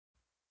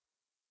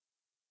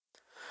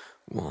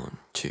1,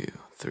 2,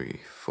 3,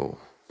 4.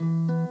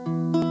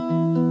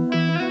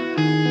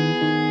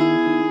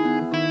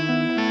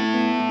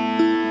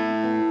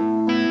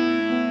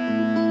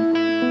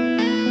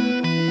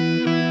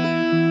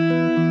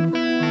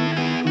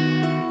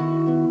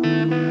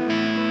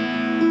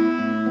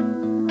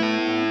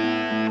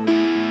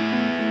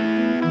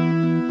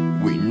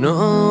 We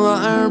know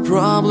our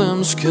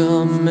problems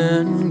come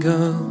and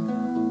go,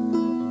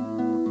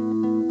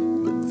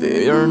 but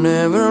they are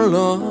never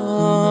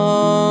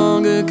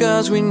long,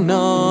 'cause we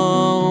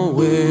know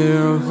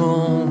we're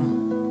home.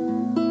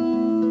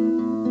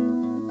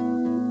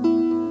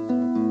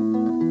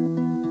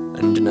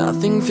 And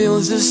nothing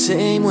feels the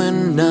same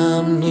when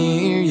I'm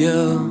near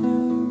you.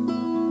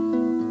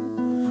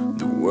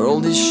 The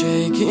world is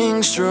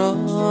shaking strong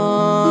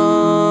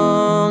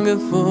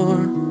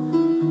for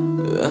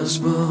us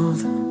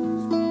both.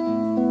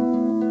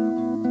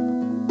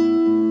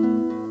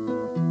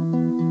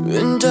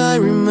 And I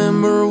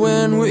remember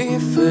when we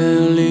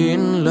fell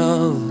in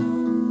love.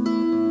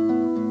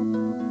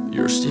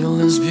 You're still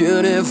as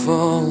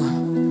beautiful.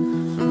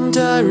 And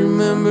I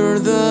remember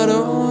that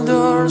all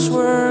doors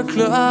were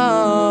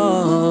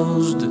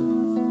closed.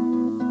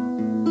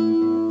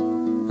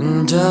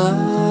 And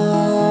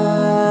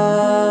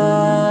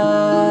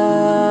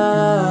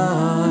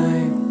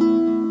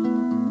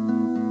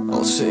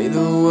I'll say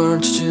the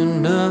words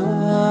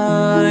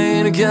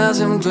tonight, 'cause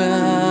I'm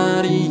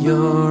glad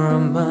you're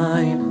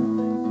mine.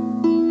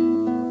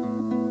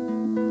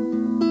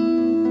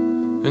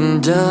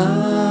 And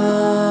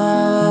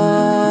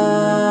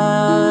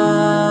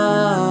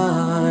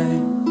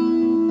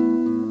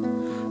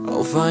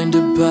I'll find a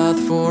path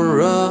for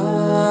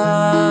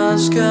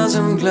us, 'cause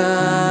I'm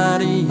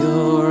glad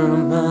you're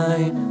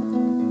mine.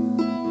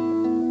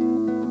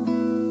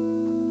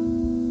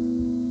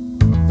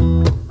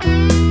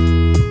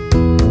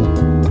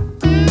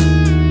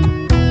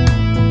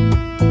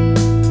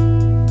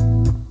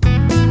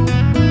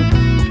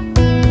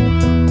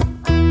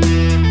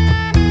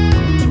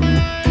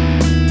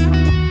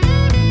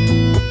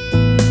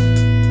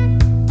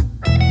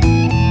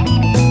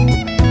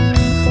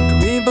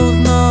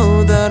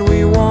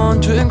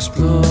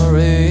 Explore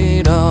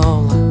it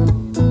all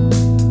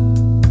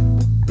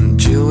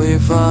until we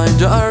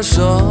find our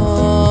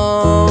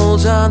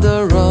souls on the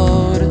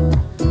road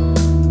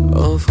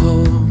of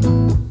hope.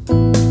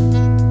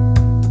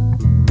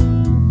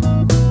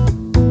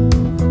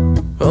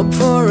 Hope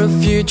for a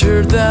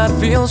future that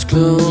feels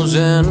close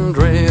and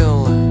real,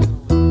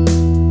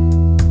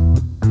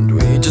 and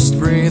we just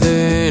breathe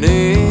it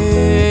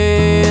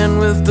in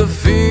with the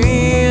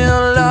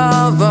feel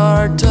of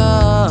our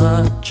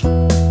touch.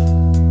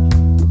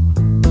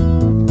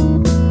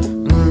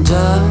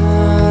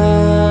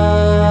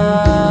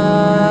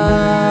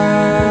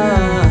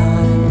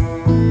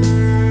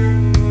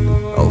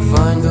 I'll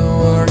find the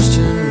words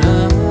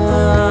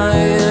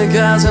tonight,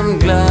 'cause I'm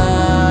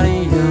glad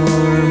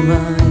you're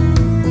mine.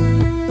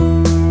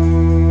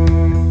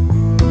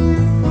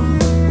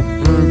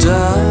 And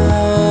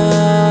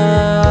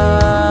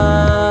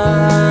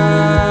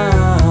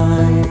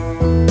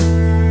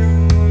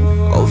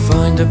I'll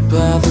find a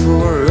path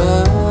for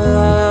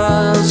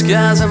us,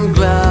 'cause I'm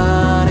glad